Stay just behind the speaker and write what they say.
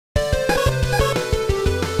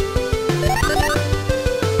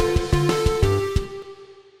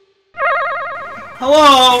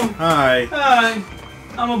Hello! Hi. Hi.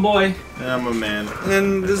 I'm a boy. I'm a man.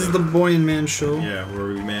 And this is the Boy and Man show. Yeah, where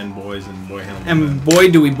we man boys and boy handle and men. Boy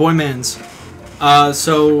do we boy mans. Are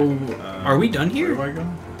we done here? Where do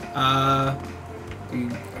I go?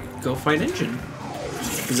 Go fight N.Gin.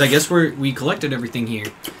 Because I guess we collected everything here.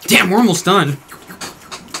 Damn, we're almost done.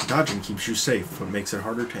 Dodging keeps you safe, but makes it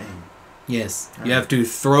harder to aim. Yes. You have to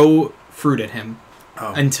throw fruit at him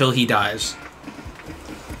until he dies.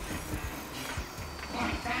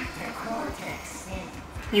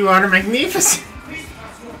 You are magnificent.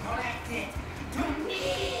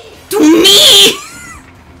 To me!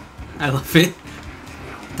 I love it.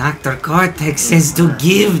 Dr. Cortex says to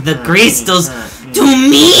give the crystals to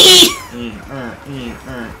me!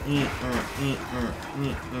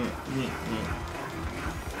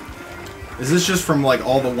 Is this just from like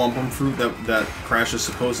all the wampum fruit that Crash has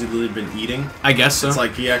supposedly been eating? I guess so. It's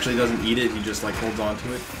like he actually doesn't eat it, he just like holds on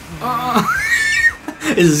to it.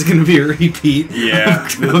 Is this gonna be a repeat? Yeah.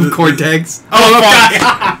 of Cortex? Oh, fuck!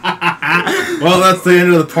 Well, that's the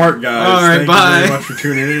end of the part, guys. Alright, bye. Thank you very much for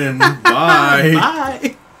tuning in. Bye.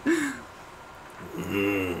 Bye.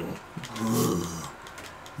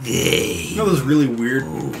 You know those really weird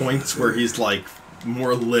points where he's like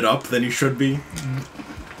more lit up than he should be?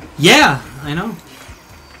 Yeah, I know.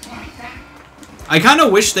 I kind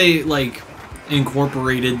of wish they like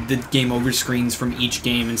incorporated the game over screens from each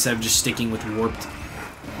game instead of just sticking with warped.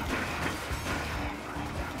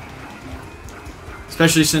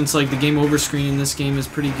 Especially since like the game over screen in this game is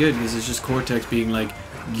pretty good because it's just Cortex being like,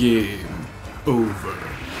 game over.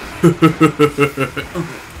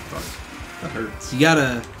 That hurts. You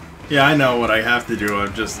gotta. Yeah, I know what I have to do.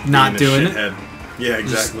 I'm just not doing it. Shithead. Yeah,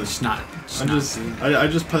 exactly. Just not. I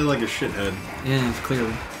just play like a shithead. Yeah,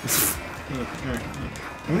 clearly.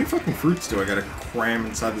 How many fucking fruits do I gotta cram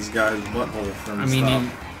inside this guy's butthole for him to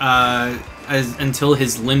stop? Until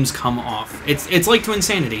his limbs come off. It's like to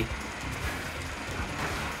insanity.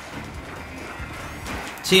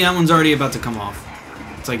 See, that one's already about to come off.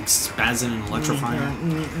 It's like spazzing and electrifying.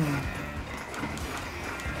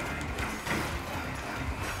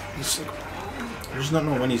 I just don't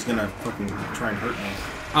know when he's gonna fucking try and hurt me.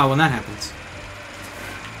 Oh, when that happens.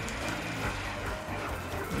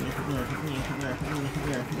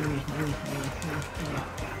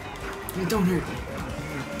 Don't hurt me.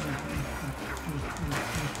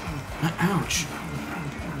 Ouch.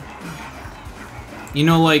 You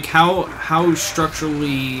know, like, how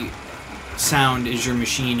structurally sound is your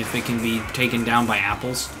machine if it can be taken down by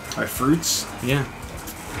apples? By fruits? Yeah.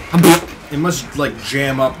 It must, like,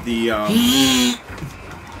 jam up the,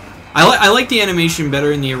 I like the animation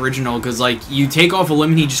better in the original, because, like, you take off a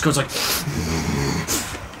limb and he just goes, like...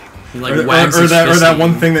 he, like, wags his fist or that at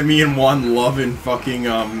one you. thing that me and Juan love in fucking,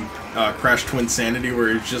 Crash Twinsanity,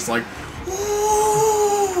 where he's just like...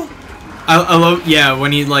 I love, yeah,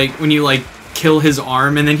 when you, like, kill his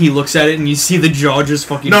arm, and then he looks at it, and you see the jaw just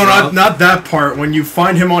fucking drop. not that part, when you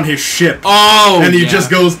find him on his ship. Oh, and he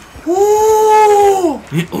just goes... Ooh!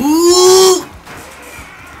 Ooh!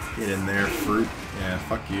 Get in there, fruit. Yeah,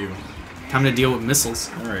 fuck you. Time to deal with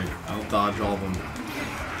missiles. Alright, I'll dodge all of them.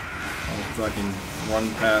 I'll fucking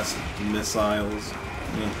run past missiles.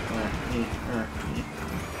 Eat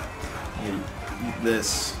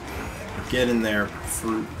this. Get in there,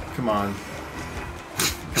 fruit. Come on.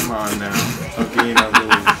 Come on now. Stop being a little...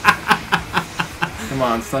 Come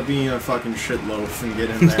on, stop being a fucking shit loaf and get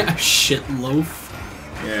in there. Shit loaf?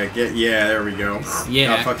 Yeah, there we go.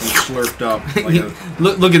 Yeah. Got fucking slurped up. Like a,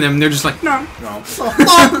 look at them, they're just like, no. no.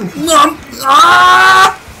 No.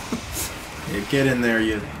 Yeah, get in there,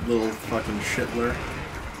 you little fucking shitler.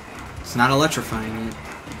 It's not electrifying yet.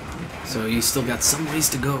 So you still got some ways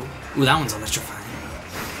to go. Ooh, that one's electrifying.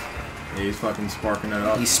 Yeah, he's fucking sparking it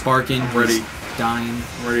up. He's sparking, ready. he's dying.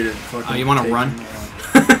 I'm ready to fucking You wanna run?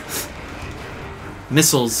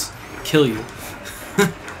 Missiles kill you.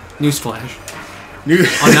 Newsflash.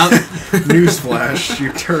 Newsflash,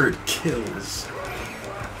 your turret kills.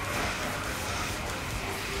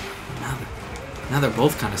 Now they're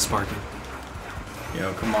both kind of sparking.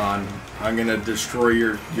 Yo, come on. I'm gonna destroy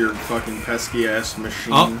your fucking pesky ass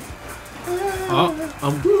machine. I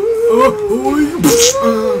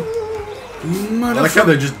like how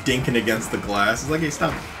they're just dinking against the glass. It's like, hey,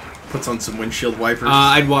 stop. Puts on some windshield wipers.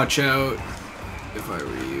 I'd watch out if I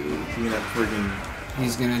were you. You know, friggin'...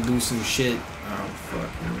 He's gonna do some shit. Oh, fuck.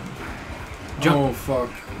 Jump. Oh, fuck.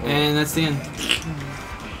 Oh. And that's the end.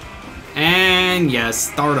 And yes,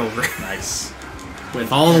 start over. Nice.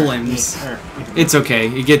 With all the limbs. It's okay.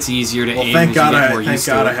 It gets easier to aim as you get more used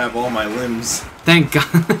to it. Thank God I have all my limbs. Thank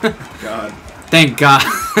God. God. Thank God.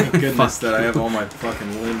 Thank goodness that I have all my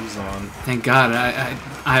fucking limbs on. Thank God, I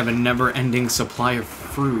have a never-ending supply of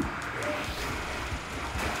fruit.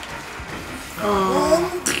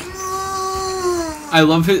 I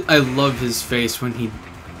love his face when he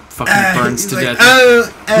fucking burns to death.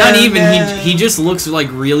 Not even he just looks like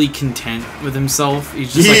really content with himself.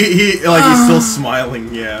 He's just he's still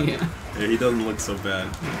smiling. Yeah, he doesn't look so bad.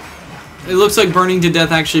 It looks like burning to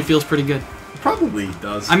death actually feels pretty good. Probably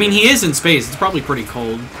does. I mean, he is in space. It's probably pretty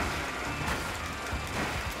cold.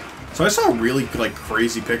 So I saw a really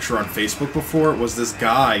crazy picture on Facebook before. It was this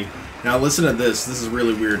guy. Now listen to this. This is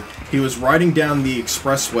really weird. He was riding down the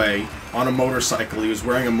expressway on a motorcycle. He was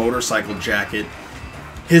wearing a motorcycle jacket.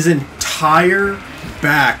 His entire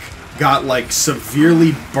back got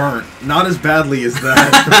severely burnt. Not as badly as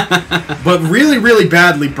that, but really, really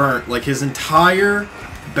badly burnt. Like his entire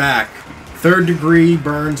back, 3rd degree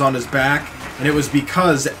burns on his back. And it was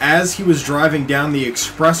because as he was driving down the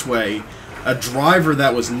expressway, a driver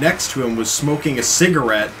that was next to him was smoking a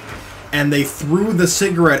cigarette, and they threw the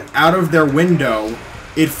cigarette out of their window.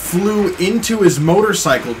 It flew into his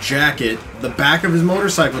motorcycle jacket, the back of his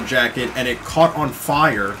motorcycle jacket, and it caught on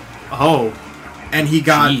fire. Oh. And he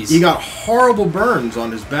got horrible burns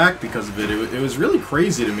on his back because of it. It was really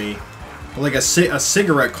crazy to me. Like a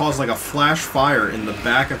cigarette caused a flash fire in the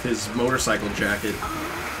back of his motorcycle jacket.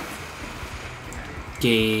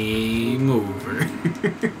 Game over.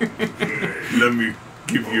 Let me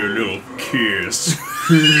give you a little kiss.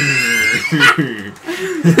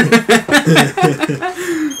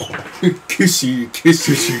 Kissy,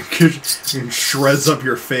 and shreds up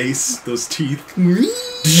your face, those teeth.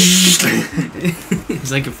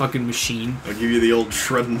 He's like a fucking machine. I'll give you the old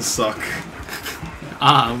shred and suck.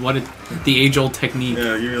 The age-old technique.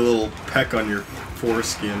 Yeah, I'll give you a little peck on your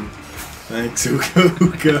foreskin. Thanks, Uka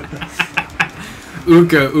Uka.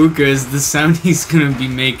 Uka Uka is the sound he's gonna be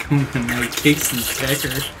making when he kicks his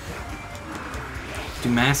pecker. Do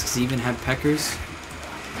masks even have peckers?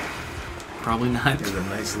 Probably not. There's a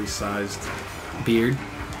nicely sized beard.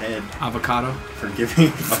 Head. Avocado. For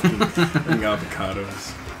giving fucking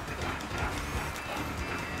avocados.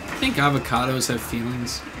 I think avocados have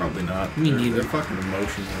feelings. Probably not. Me neither. They're fucking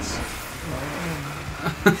emotionless.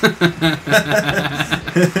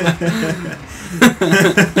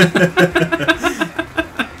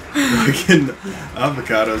 Fucking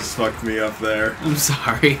avocados fucked me up there. I'm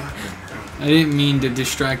sorry. I didn't mean to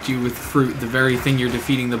distract you with fruit, the very thing you're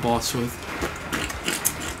defeating the boss with.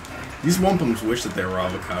 These Wumpums wish that they were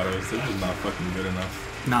avocados. They're just not fucking good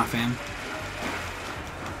enough. Nah, fam.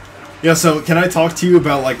 Yeah, so can I talk to you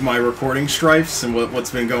about my recording strifes and what's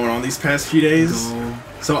been going on these past few days? Go.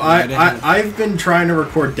 So I've been trying to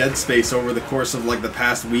record Dead Space over the course of the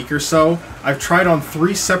past week or so. I've tried on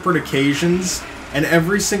 3 separate occasions, and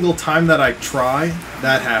every single time that I try,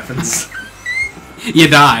 that happens. You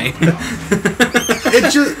die.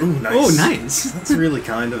 It just... Ooh, nice. Oh, nice. That's really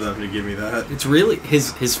kind of them to give me that. It's really...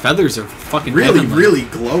 His feathers are fucking really, heavenly. really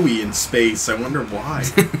glowy in space. I wonder why.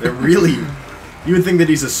 They're really... You would think that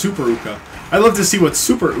he's a Super Uka. I'd love to see what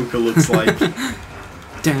Super Uka looks like.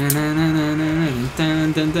 And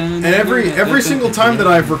every single time that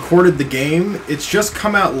I've recorded the game, it's just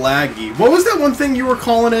come out laggy. What was that one thing you were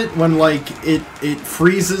calling it when it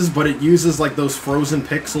freezes, but it uses those frozen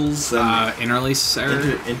pixels? And interlace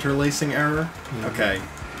error. Interlacing error. Yeah. Okay,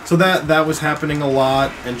 so that was happening a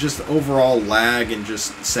lot, and just overall lag and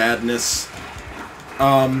just sadness.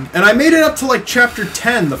 And I made it up to chapter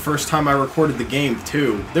 10 the first time I recorded the game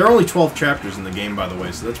too. There are only 12 chapters in the game, by the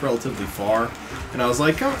way, so that's relatively far. And I was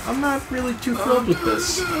like, oh, I'm not really too thrilled with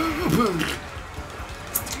this.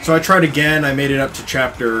 So I tried again. I made it up to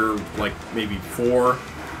chapter, maybe 4.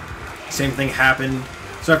 Same thing happened.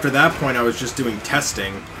 So after that point, I was just doing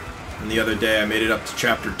testing. And the other day, I made it up to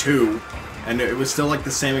chapter 2. And it was still,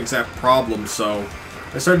 the same exact problem, so...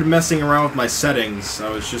 I started messing around with my settings. I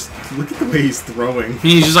was just... Look at the way he's throwing.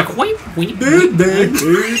 He's just like, wait. It would have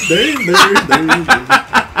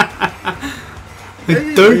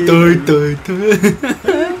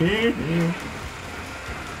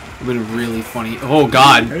been really funny. Oh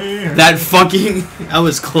god. That fucking... That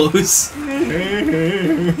was close.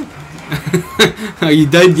 Are you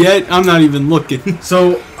dead yet? I'm not even looking.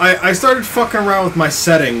 So, I started fucking around with my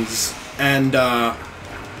settings, and,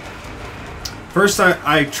 first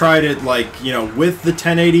I tried it, with the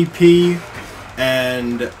 1080p,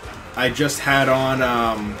 and I just had on,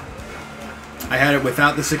 I had it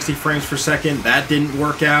without the 60 frames per second. That didn't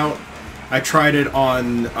work out. I tried it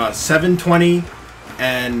on 720,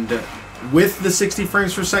 and with the 60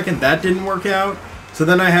 frames per second, that didn't work out. So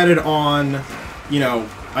then I had it on,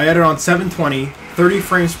 I had it on 720, 30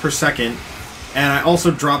 frames per second, And I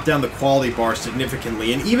also dropped down the quality bar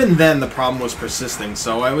significantly, and even then the problem was persisting,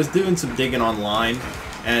 so I was doing some digging online,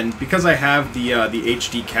 and because I have the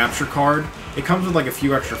HD capture card, it comes with like a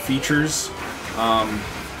few extra features.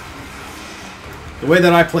 The way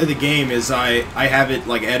that I play the game is I have it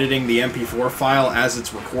like editing the MP4 file as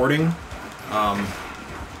it's recording.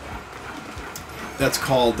 That's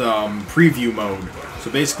called preview mode. So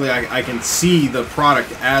basically I can see the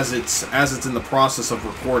product as it's in the process of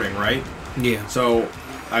recording, right? Yeah. So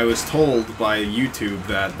I was told by YouTube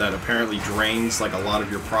that apparently drains like a lot of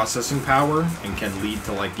your processing power and can lead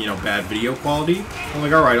to like, you know, bad video quality. I'm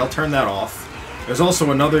like, alright, I'll turn that off. There's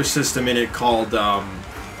also another system in it called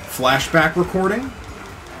flashback recording.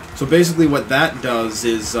 So basically what that does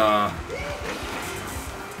is I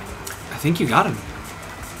think you got him.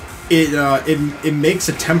 It makes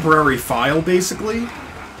a temporary file basically.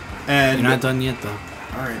 And you're not done yet though.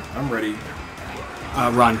 Alright, I'm ready.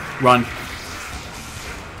 Run.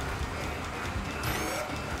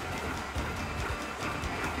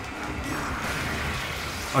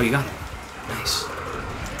 Oh, you got it. Nice.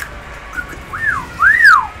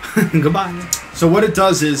 Goodbye. So what it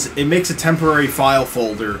does is, it makes a temporary file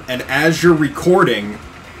folder, and as you're recording,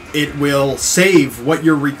 it will save what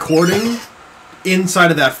you're recording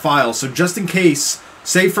inside of that file. So just in case,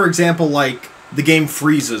 say for example, like, the game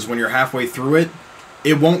freezes when you're halfway through it,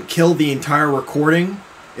 it won't kill the entire recording.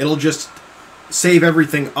 It'll just save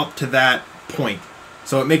everything up to that point.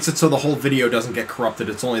 So it makes it so the whole video doesn't get corrupted.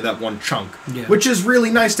 It's only that one chunk. Yeah. Which is really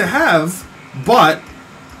nice to have, but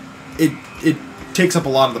it takes up a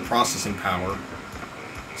lot of the processing power.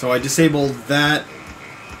 So I disabled that.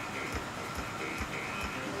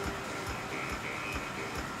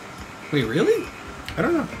 Wait, really? I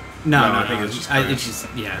don't know. No, I think it's just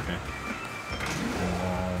yeah. Okay.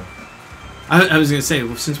 I was gonna say,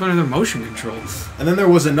 well, since when are there motion controls? And then there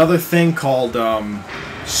was another thing called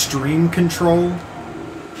stream control,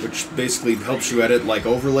 which basically helps you edit like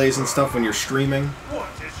overlays and stuff when you're streaming. What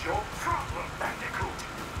is your problem, Bandicoot?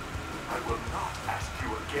 I will not ask you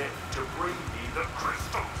again to bring me the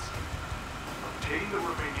crystals. Obtain the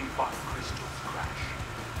remaining 5 crystals, Crash,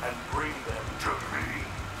 and bring them to me.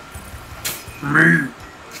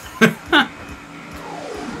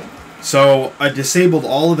 So I disabled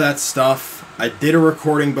all of that stuff. I did a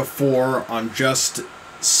recording before on just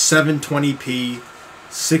 720p,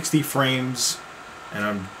 60 frames, and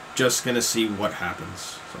I'm just gonna see what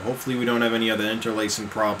happens. So hopefully we don't have any other interlacing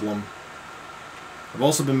problem. I've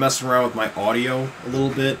also been messing around with my audio a little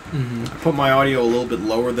bit. I put my audio a little bit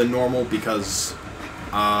lower than normal because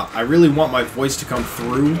I really want my voice to come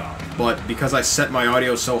through, but because I set my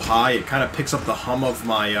audio so high, it kind of picks up the hum of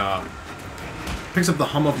my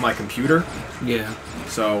computer. Yeah.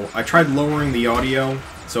 So I tried lowering the audio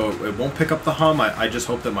so it won't pick up the hum. I just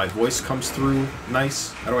hope that my voice comes through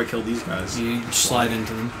nice. How do I kill these guys? You slide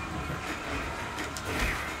into them.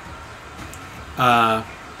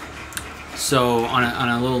 So on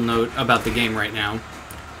a little note about the game right now,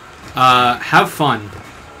 have fun,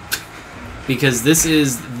 because this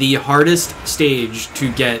is the hardest stage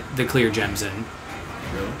to get the clear gems in.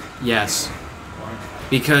 Really? Yes. Why?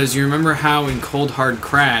 Because you remember how in Cold Hard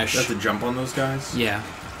Crash... You have to jump on those guys? Yeah.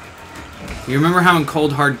 You remember how in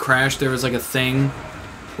Cold Hard Crash there was like a thing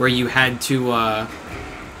where you had to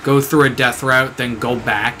go through a death route, then go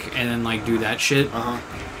back, and then like do that shit?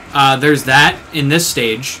 Uh-huh. There's that in this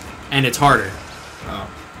stage, and it's harder. Oh.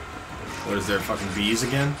 What is there, fucking bees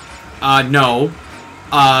again? No.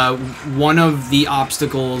 One of the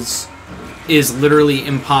obstacles is literally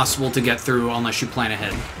impossible to get through unless you plan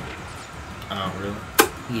ahead. Oh, really?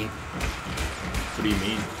 Yeah. What do you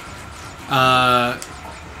mean?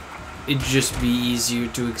 It'd just be easier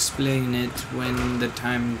to explain it when the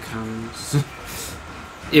time comes.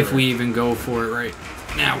 If we even go for it right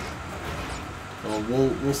now. Well,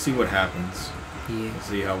 we'll see what happens. Yeah. We'll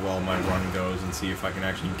see how well my run goes and see if I can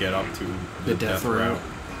actually get up to The death route.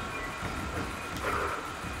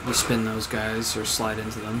 You spin those guys or slide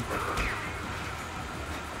into them.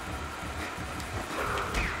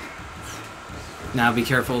 Now be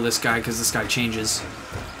careful of this guy, because this guy changes.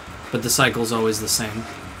 But the cycle's always the same.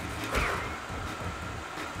 Oh,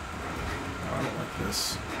 I don't like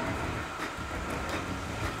this.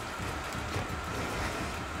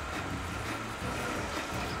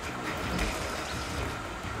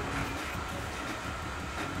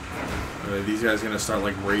 Are these guys gonna start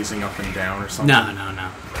like raising up and down or something? No.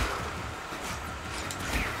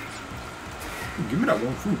 Give me that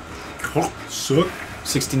one food. Suck.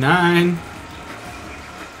 69.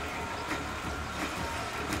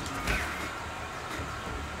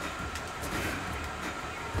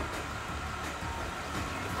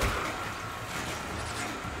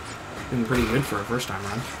 Doing pretty good for a first time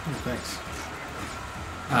run. Oh, thanks.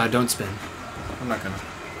 Don't spin. I'm not gonna.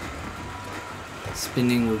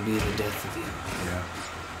 Spinning will be the death of you. Yeah.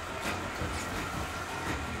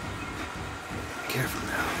 Careful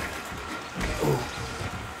now. Oh.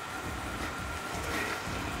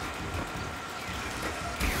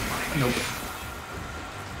 Nope.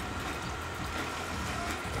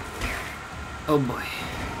 Oh boy.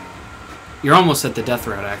 You're almost at the death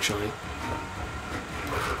route, actually.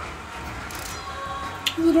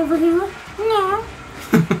 Is it over here? No.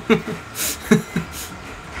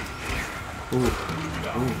 Ooh.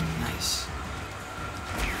 Ooh, nice.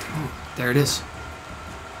 Oh, there it is.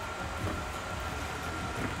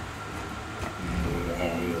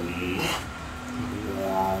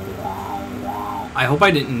 I hope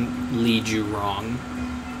I didn't lead you wrong.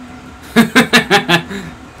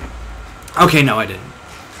 Okay, no, I didn't.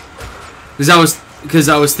 Because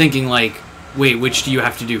I was thinking like, wait, which do you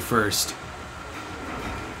have to do first?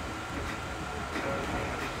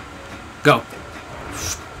 Go.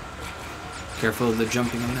 Careful of the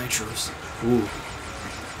jumping of nitros. Ooh.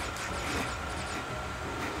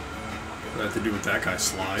 What do I have to do with that guy?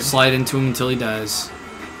 Slide? Slide into him until he dies.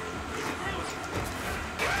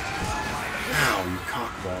 Ow, you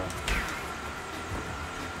cockball.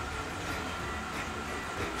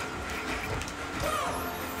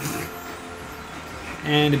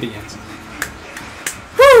 And it begins.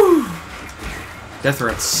 Whew! Death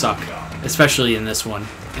threats suck. Especially in this one.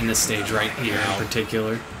 In this stage right here in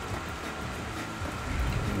particular.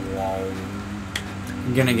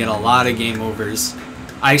 I'm gonna get a lot of game overs.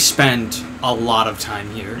 I spent a lot of time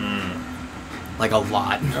here. Like a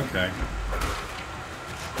lot. Okay.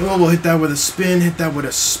 Well, we'll hit that with a spin, hit that with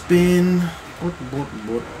a spin.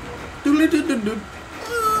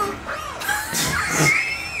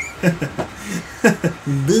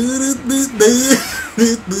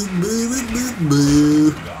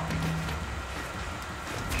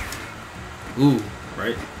 Ooh.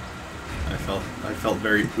 Right? I felt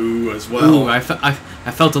very ooh as well. Ooh, I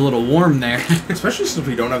felt a little warm there. Especially since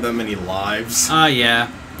we don't have that many lives. Yeah.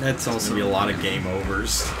 That's There's also gonna be a lot of game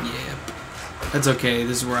overs. Yep. That's okay.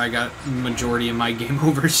 This is where I got majority of my game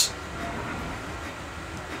overs.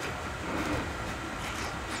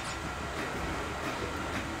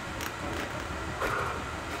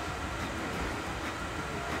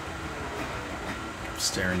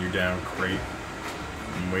 Staring you down, crate.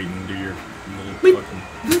 I'm waiting to do your little fucking.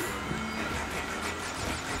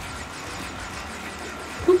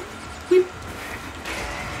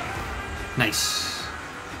 Nice.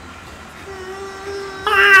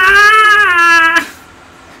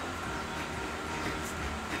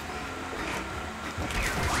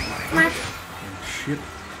 Shit.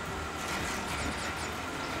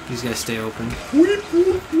 These guys stay open. Whip,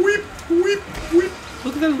 whip, whip, whip, whip.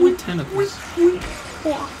 Look at that little tentacles.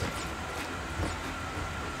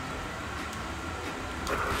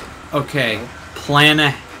 Okay.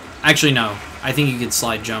 Plan. Actually, no. I think you could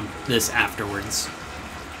slide jump this afterwards.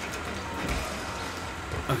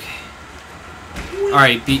 Okay.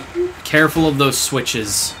 Alright, be careful of those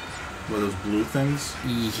switches. What are those blue things?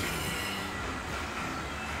 Yeah.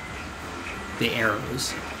 The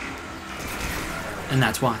arrows. And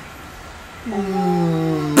that's why.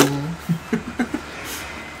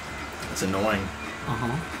 That's annoying.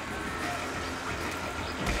 Uh-huh.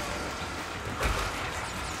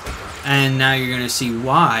 And now you're gonna see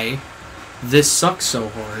why this sucks so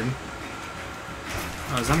hard.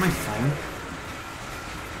 Oh, is that my phone?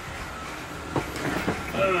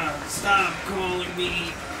 Stop calling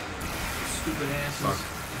me. Stupid asses.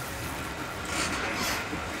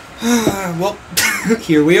 Well,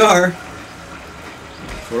 here we are.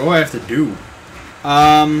 What do I have to do?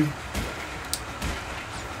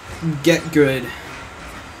 Get good.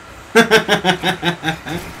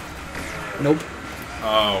 Nope.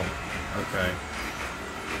 Oh, okay.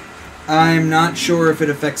 I'm not sure if it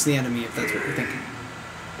affects the enemy, if that's what you're thinking.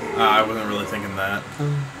 I wasn't really thinking that.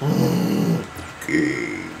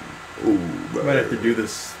 Okay. Oh, might have to do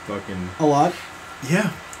this fucking... A lot? Yeah.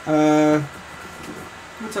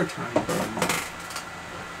 What's our time?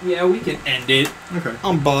 Yeah, we can end it. Okay.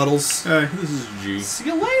 On bottles. This is G. See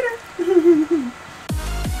you later.